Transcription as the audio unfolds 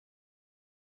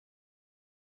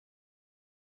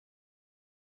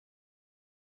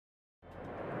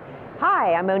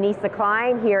Hi, I'm Onisa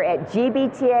Klein here at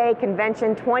GBTA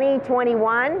Convention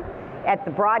 2021 at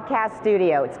the broadcast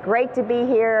studio. It's great to be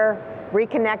here,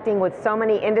 reconnecting with so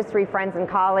many industry friends and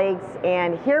colleagues.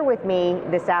 And here with me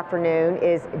this afternoon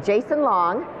is Jason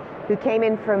Long, who came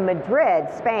in from Madrid,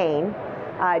 Spain.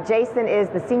 Jason is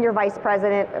the Senior Vice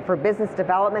President for Business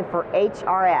Development for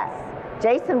HRS.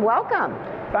 Jason, welcome.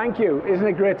 Thank you. Isn't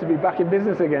it great to be back in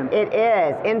business again? It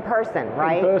is, in person,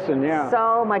 right? In person, yeah.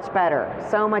 So much better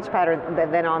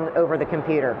than over the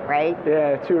computer, right?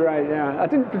 Yeah, too right, yeah. I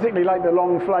didn't particularly like the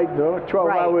long flight though. 12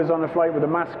 hours on a flight with a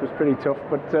mask was pretty tough,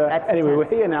 but anyway, we're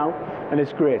here now, and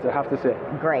it's great, I have to say.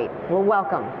 Great. Well,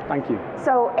 welcome. Thank you.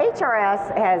 So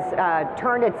HRS has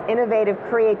turned its innovative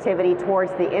creativity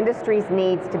towards the industry's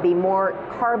needs to be more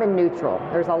carbon neutral.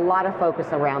 There's a lot of focus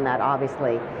around that,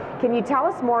 obviously. Can you tell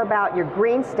us more about your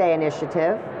Green Stay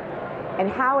initiative and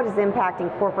how it is impacting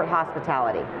corporate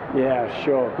hospitality? Yeah,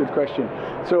 sure. Good question.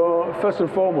 So first and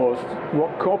foremost,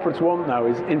 what corporates want now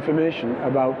is information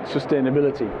about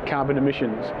sustainability, carbon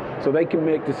emissions, so they can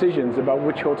make decisions about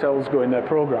which hotels go in their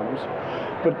programs.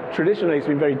 But traditionally, it's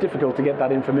been very difficult to get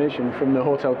that information from the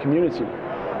hotel community.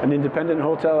 An independent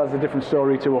hotel has a different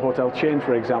story to a hotel chain,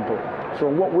 for example. So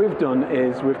what we've done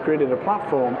is we've created a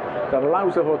platform that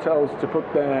allows the hotels to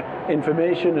put their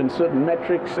information and certain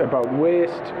metrics about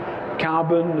waste,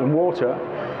 carbon and water,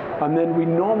 and then we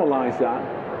normalize that.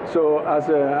 So as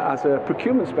a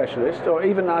procurement specialist, or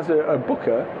even as a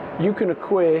booker, you can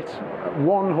equate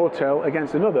one hotel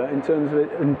against another in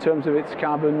terms of its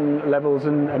carbon levels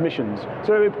and emissions.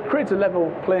 So it creates a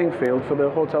level playing field for the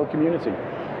hotel community.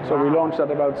 So we launched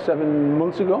that about 7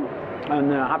 months ago,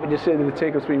 and happy to say that the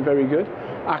take-up's been very good.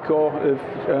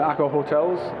 Accor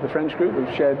Hotels, the French group,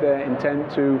 have shared their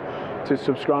intent to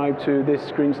subscribe to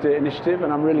this Green State initiative,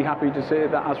 and I'm really happy to say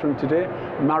that as from today,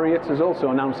 Marriott has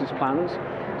also announced its plans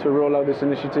to roll out this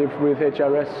initiative with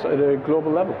HRS at a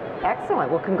global level. Excellent.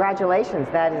 Well, congratulations.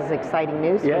 That is exciting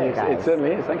news for you guys. Yes, it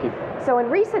certainly is. Thank you. So in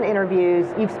recent interviews,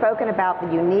 you've spoken about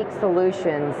the unique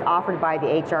solutions offered by the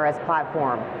HRS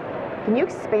platform. Can you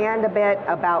expand a bit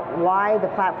about why the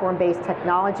platform-based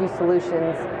technology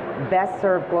solutions best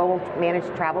serve global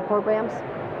managed travel programs?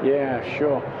 Yeah,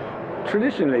 sure.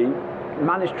 Traditionally,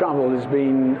 managed travel has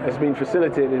been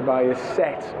facilitated by a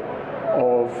set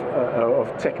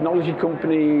of technology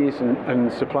companies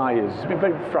and suppliers. It's been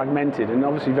very fragmented and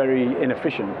obviously very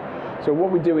inefficient. So what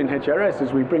we do in HRS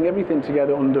is we bring everything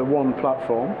together under one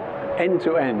platform, end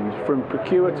to end, from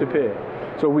procure to pay.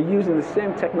 So we're using the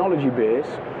same technology base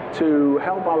to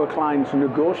help our clients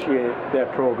negotiate their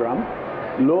program,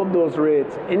 load those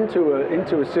rates into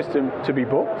a system to be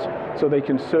booked, so they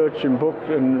can search and book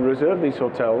and reserve these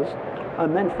hotels,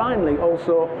 and then finally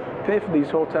also pay for these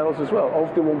hotels as well, all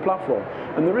through one platform.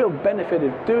 And the real benefit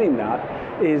of doing that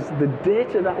is the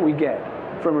data that we get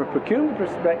from a procurement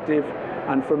perspective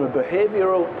and from a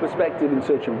behavioral perspective in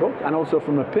search and book, and also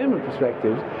from a payment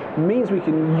perspective, means we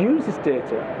can use this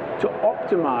data to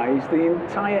optimize the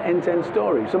entire end-to-end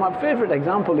story. So my favorite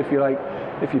example, if you like,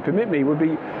 if you permit me, would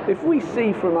be if we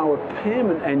see from our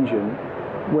payment engine,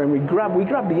 when we grab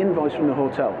the invoice from the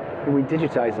hotel and we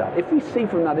digitize that. If we see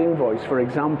from that invoice, for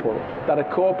example, that a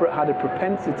corporate had a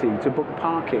propensity to book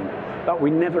parking that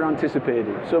we never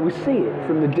anticipated, so we see it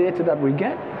from the data that we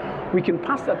get, we can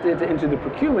pass that data into the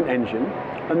procurement engine,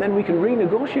 and then we can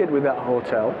renegotiate with that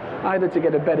hotel, either to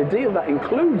get a better deal that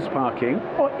includes parking,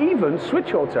 or even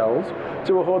switch hotels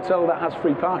to a hotel that has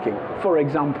free parking, for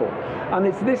example. And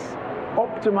it's this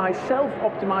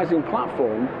self-optimizing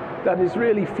platform that is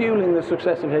really fueling the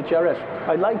success of HRS.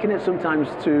 I liken it sometimes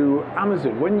to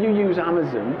Amazon. When you use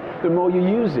Amazon, the more you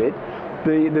use it,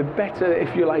 the better,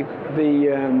 if you like, the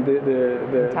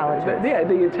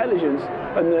intelligence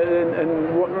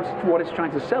and what it's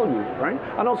trying to sell you, right?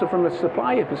 And also from a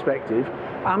supplier perspective,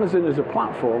 Amazon as a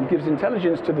platform gives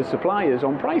intelligence to the suppliers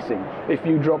on pricing. If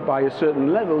you drop by a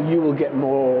certain level, you will get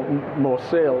more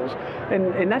sales.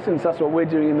 In essence, that's what we're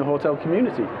doing in the hotel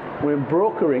community. We're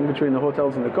brokering between the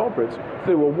hotels and the corporates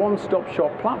through a one-stop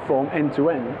shop platform, end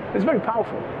to end. It's very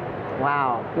powerful.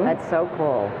 Wow, that's so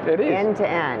cool. It is. End to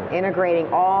end, integrating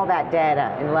all that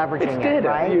data and leveraging it,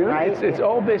 right? Right? It's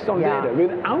all based on data.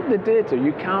 Without the data,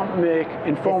 you can't make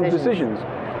informed decisions.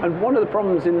 And one of the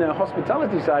problems in the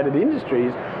hospitality side of the industry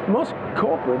is most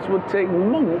corporates would take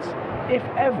months, if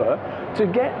ever, to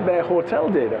get their hotel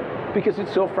data because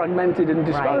it's so fragmented and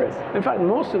disparate. In fact,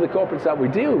 most of the corporates that we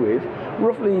deal with,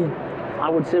 roughly I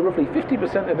would say roughly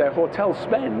 50% of their hotel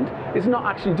spend is not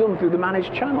actually done through the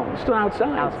managed channel. It's done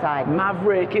outside.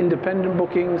 Maverick, independent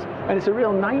bookings, and it's a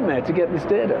real nightmare to get this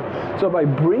data. So by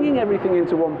bringing everything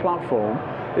into one platform,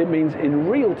 it means in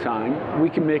real time we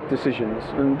can make decisions,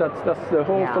 and that's the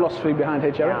whole philosophy behind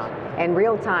HRS. Yeah. And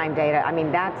real-time data, I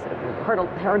mean, that's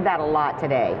heard that a lot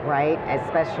today, right?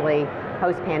 Especially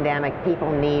post-pandemic,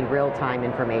 people need real-time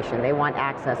information. They want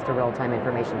access to real-time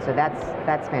information, so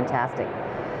that's fantastic.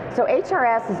 So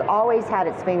HRS has always had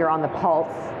its finger on the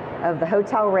pulse of the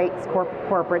hotel rates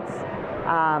corporates,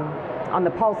 on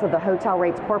the pulse of the hotel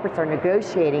rates corporates are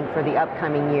negotiating for the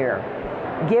upcoming year.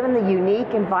 Given the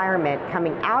unique environment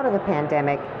coming out of the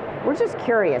pandemic, we're just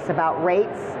curious about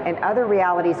rates and other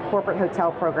realities corporate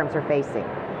hotel programs are facing.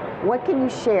 What can you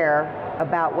share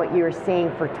about what you're seeing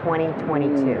for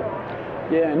 2022?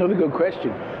 Yeah, another good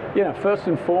question. First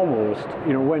and foremost,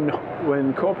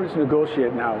 when corporates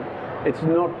negotiate now, it's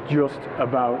not just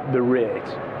about the rate.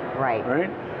 Right?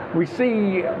 We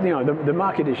see, the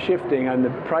market is shifting and the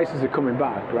prices are coming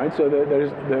back, right? So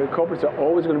the corporates are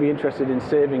always going to be interested in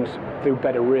savings through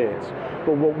better rates.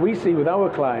 But what we see with our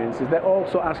clients is they're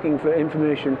also asking for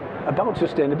information about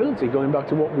sustainability, going back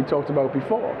to what we talked about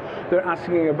before. They're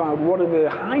asking about what are the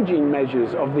hygiene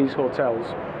measures of these hotels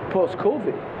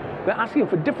post-COVID. They're asking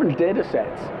for different data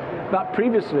sets that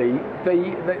previously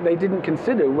they didn't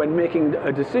consider when making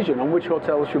a decision on which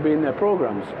hotels should be in their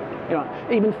programs.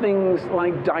 Even things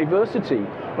like diversity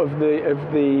of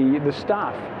the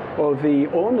staff or the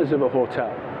owners of a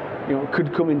hotel,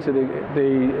 could come into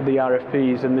the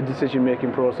RFPs and the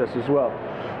decision-making process as well.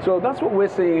 So that's what we're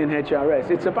seeing in HRS.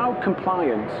 It's about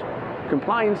compliance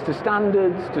to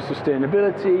standards, to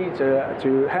sustainability,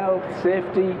 to health,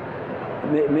 safety.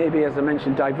 Maybe, as I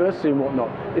mentioned, diversity and whatnot.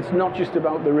 It's not just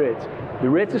about the rates. The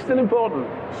rates are still important,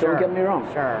 don't get me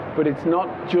wrong. Sure. But it's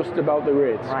not just about the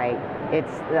rates. Right.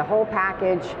 It's the whole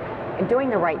package and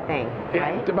doing the right thing,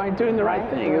 right? Yeah, by doing the right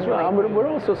thing as well. And we're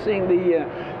also seeing the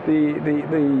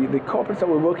corporates that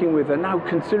we're working with are now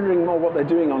considering more what they're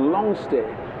doing on long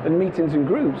stay and meetings and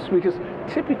groups, because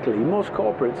typically most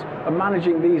corporates are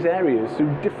managing these areas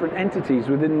through different entities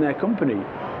within their company.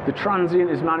 The transient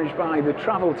is managed by the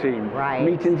travel team,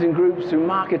 meetings and groups through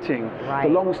marketing, the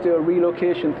long stay or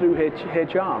relocation through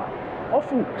HR,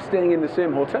 often staying in the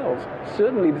same hotels,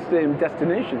 certainly the same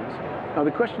destinations. Now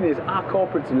the question is, are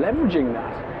corporates leveraging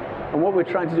that? And what we're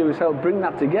trying to do is help bring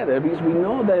that together, because we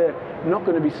know they're not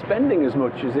going to be spending as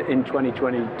much as in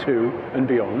 2022 and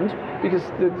beyond, because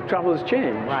the travel has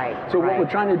changed. So what we're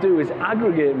trying to do is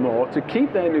aggregate more to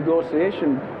keep their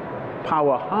negotiation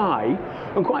power high,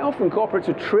 and quite often corporates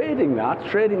are trading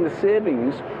the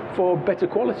savings for better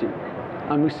quality,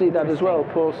 and we see that as well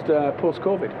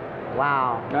post-COVID.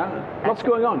 Wow. Yeah, lots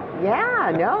going on.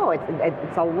 Yeah, no,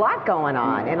 it's a lot going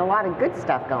on, and a lot of good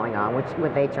stuff going on with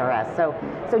HRS.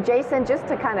 So Jason, just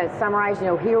to kind of summarize,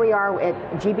 here we are at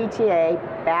GBTA,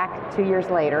 back 2 years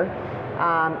later.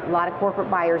 A lot of corporate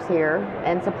buyers here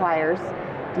and suppliers.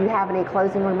 Do you have any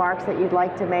closing remarks that you'd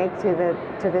like to make to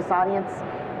this audience?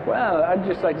 Well, I'd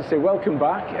just like to say welcome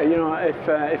back.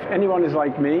 If anyone is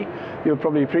like me, you'll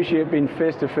probably appreciate being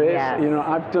face to face.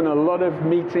 I've done a lot of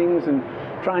meetings and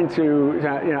trying to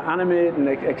animate and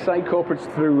excite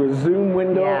corporates through a Zoom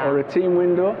window or a team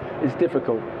window is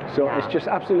difficult. So it's just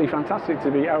absolutely fantastic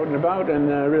to be out and about, and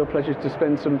a real pleasure to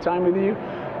spend some time with you.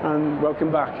 And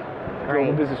welcome back.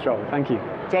 Global Business Travel. Thank you.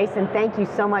 Jason, thank you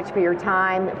so much for your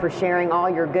time, for sharing all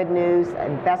your good news,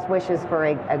 and best wishes for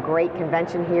a great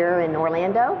convention here in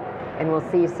Orlando, and we'll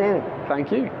see you soon.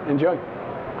 Thank you. Enjoy.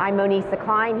 I'm Monisa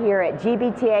Klein here at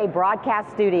GBTA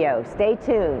Broadcast Studio. Stay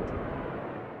tuned.